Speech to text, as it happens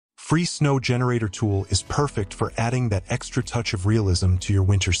free snow generator tool is perfect for adding that extra touch of realism to your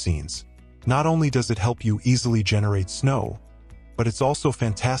winter scenes. Not only does it help you easily generate snow, but it's also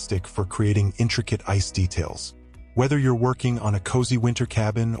fantastic for creating intricate ice details. Whether you're working on a cozy winter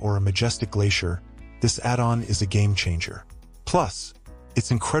cabin or a majestic glacier, this add-on is a game changer. Plus,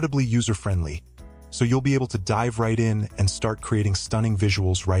 it's incredibly user-friendly, so you'll be able to dive right in and start creating stunning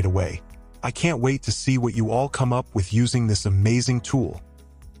visuals right away. I can't wait to see what you all come up with using this amazing tool.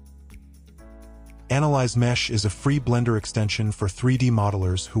 Analyze Mesh is a free Blender extension for 3D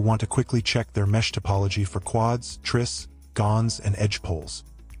modelers who want to quickly check their mesh topology for quads, tris, gons, and edge poles.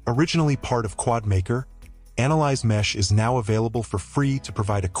 Originally part of QuadMaker, Analyze Mesh is now available for free to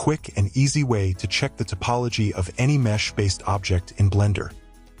provide a quick and easy way to check the topology of any mesh-based object in Blender.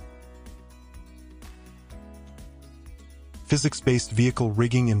 Physics-based vehicle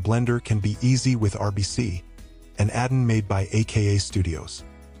rigging in Blender can be easy with RBC, an add-on made by AKA Studios.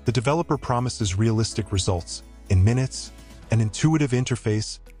 The developer promises realistic results in minutes, an intuitive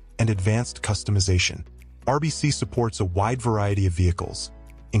interface, and advanced customization. RBC supports a wide variety of vehicles,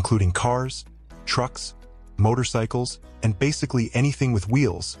 including cars, trucks, motorcycles, and basically anything with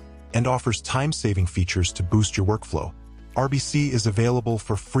wheels, and offers time-saving features to boost your workflow. RBC is available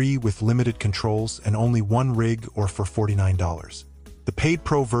for free with limited controls and only one rig or for $49. The paid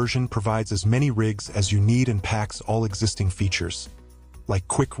Pro version provides as many rigs as you need and packs all existing features, like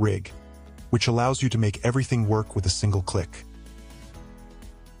Quick Rig, which allows you to make everything work with a single click.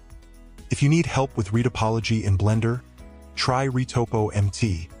 If you need help with retopology in Blender, try Retopo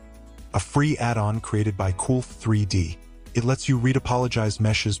MT, a free add-on created by Cool3D. It lets you retopologize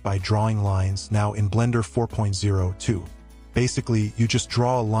meshes by drawing lines now in Blender 4.0 Basically, you just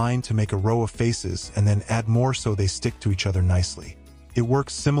draw a line to make a row of faces and then add more so they stick to each other nicely. It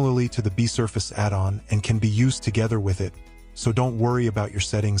works similarly to the Bsurface add-on and can be used together with it, so don't worry about your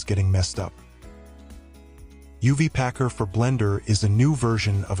settings getting messed up. UV Packer for Blender is a new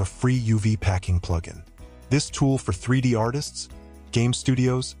version of a free UV packing plugin. This tool for 3D artists, game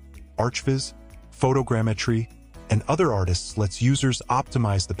studios, archviz, photogrammetry, and other artists lets users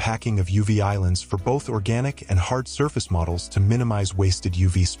optimize the packing of UV islands for both organic and hard surface models to minimize wasted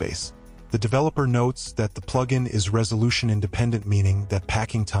UV space. The developer notes that the plugin is resolution independent, meaning that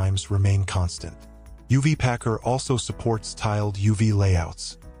packing times remain constant. UV Packer also supports tiled UV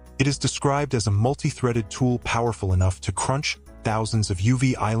layouts. It is described as a multi-threaded tool powerful enough to crunch thousands of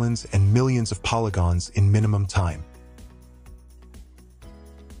UV islands and millions of polygons in minimum time.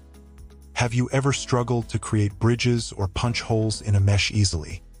 Have you ever struggled to create bridges or punch holes in a mesh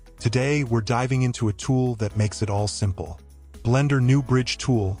easily? Today, we're diving into a tool that makes it all simple. Blender New Bridge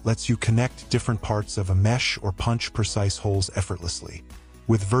tool lets you connect different parts of a mesh or punch precise holes effortlessly.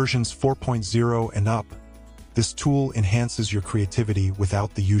 With versions 4.0 and up, this tool enhances your creativity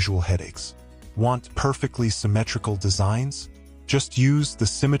without the usual headaches. Want perfectly symmetrical designs? Just use the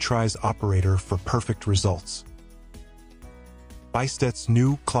Symmetrize operator for perfect results. Bystedts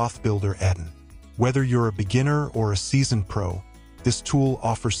new Cloth Builder Addon. Whether you're a beginner or a seasoned pro, this tool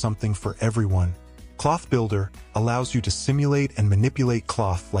offers something for everyone. Cloth Builder allows you to simulate and manipulate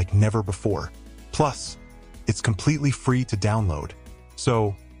cloth like never before. Plus, it's completely free to download.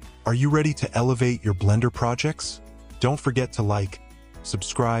 So, are you ready to elevate your Blender projects? Don't forget to like,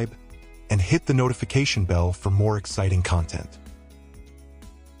 subscribe, and hit the notification bell for more exciting content.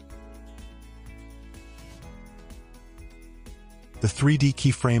 The 3D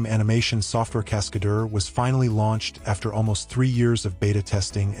keyframe animation software Cascadeur was finally launched after almost 3 years of beta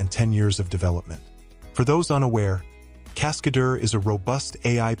testing and 10 years of development. For those unaware, Cascadeur is a robust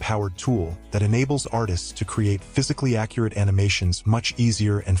AI-powered tool that enables artists to create physically accurate animations much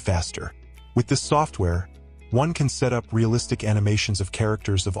easier and faster. With this software, one can set up realistic animations of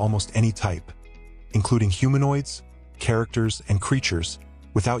characters of almost any type, including humanoids, characters, and creatures,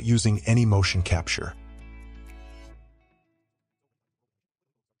 without using any motion capture.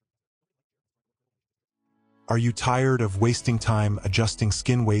 Are you tired of wasting time adjusting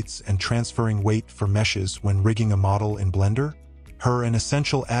skin weights and transferring weight for meshes when rigging a model in Blender? An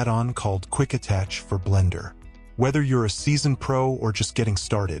essential add-on called Quick Attach for Blender. Whether you're a seasoned pro or just getting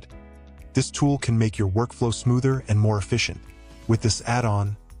started, this tool can make your workflow smoother and more efficient. With this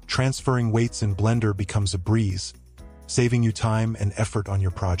add-on, transferring weights in Blender becomes a breeze, saving you time and effort on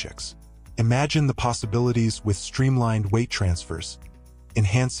your projects. Imagine the possibilities with streamlined weight transfers,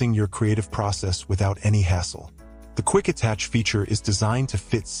 enhancing your creative process without any hassle. The Quick Attach feature is designed to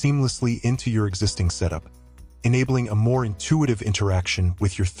fit seamlessly into your existing setup, enabling a more intuitive interaction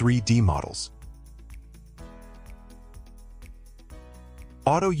with your 3D models.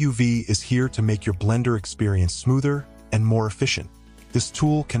 Autouv is here to make your Blender experience smoother and more efficient. This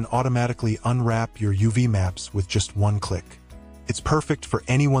tool can automatically unwrap your UV maps with just one click. It's perfect for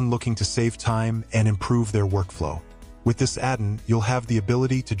anyone looking to save time and improve their workflow. With this add-on, you'll have the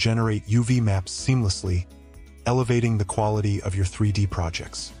ability to generate UV maps seamlessly, elevating the quality of your 3D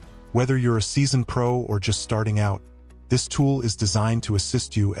projects. Whether you're a seasoned pro or just starting out, this tool is designed to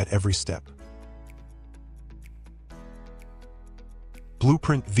assist you at every step.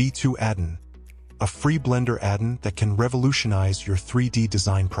 Blueprint V2 Addon, a free Blender add-on that can revolutionize your 3D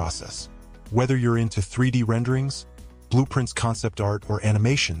design process. Whether you're into 3D renderings, blueprints, concept art, or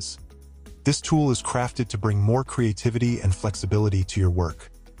animations, this tool is crafted to bring more creativity and flexibility to your work.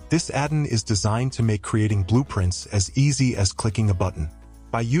 This add-on is designed to make creating blueprints as easy as clicking a button.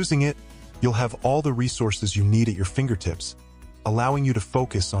 By using it, you'll have all the resources you need at your fingertips, allowing you to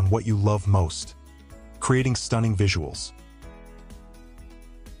focus on what you love most, creating stunning visuals.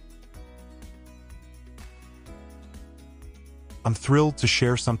 I'm thrilled to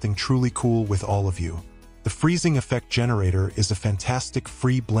share something truly cool with all of you. The Freezing Effect Generator is a fantastic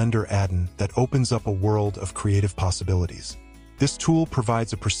free Blender add-on that opens up a world of creative possibilities. This tool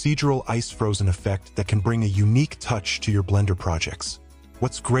provides a procedural ice-frozen effect that can bring a unique touch to your Blender projects.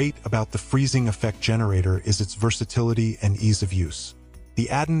 What's great about the Freezing Effect Generator is its versatility and ease of use. The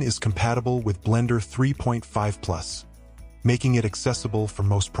add-on is compatible with Blender 3.5+, making it accessible for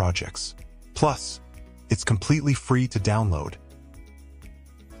most projects. Plus, it's completely free to download.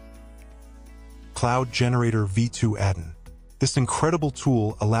 Cloud Generator V2 Addon. This incredible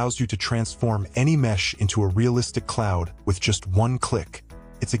tool allows you to transform any mesh into a realistic cloud with just one click.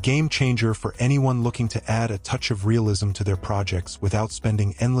 It's a game changer for anyone looking to add a touch of realism to their projects without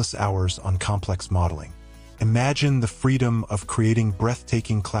spending endless hours on complex modeling. Imagine the freedom of creating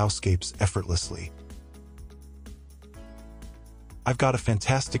breathtaking cloudscapes effortlessly. I've got a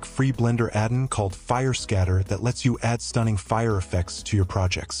fantastic free Blender add-on called Fire Scatter that lets you add stunning fire effects to your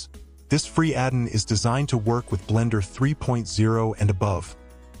projects. This free add-on is designed to work with Blender 3.0 and above,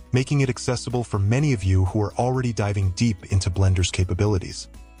 making it accessible for many of you who are already diving deep into Blender's capabilities.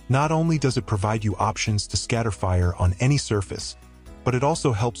 Not only does it provide you options to scatter fire on any surface, but it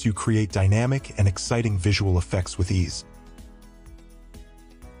also helps you create dynamic and exciting visual effects with ease.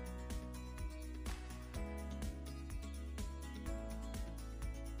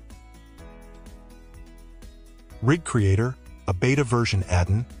 Rig Creator, a beta version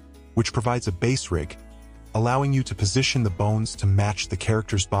add-on, which provides a base rig, allowing you to position the bones to match the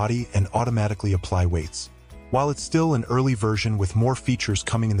character's body and automatically apply weights. While it's still an early version with more features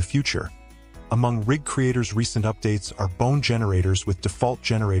coming in the future, among Rig Creator's recent updates are bone generators with default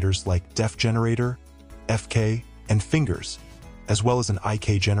generators like Def Generator, FK, and Fingers, as well as an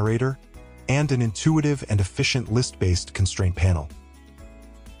IK generator, and an intuitive and efficient list-based constraint panel.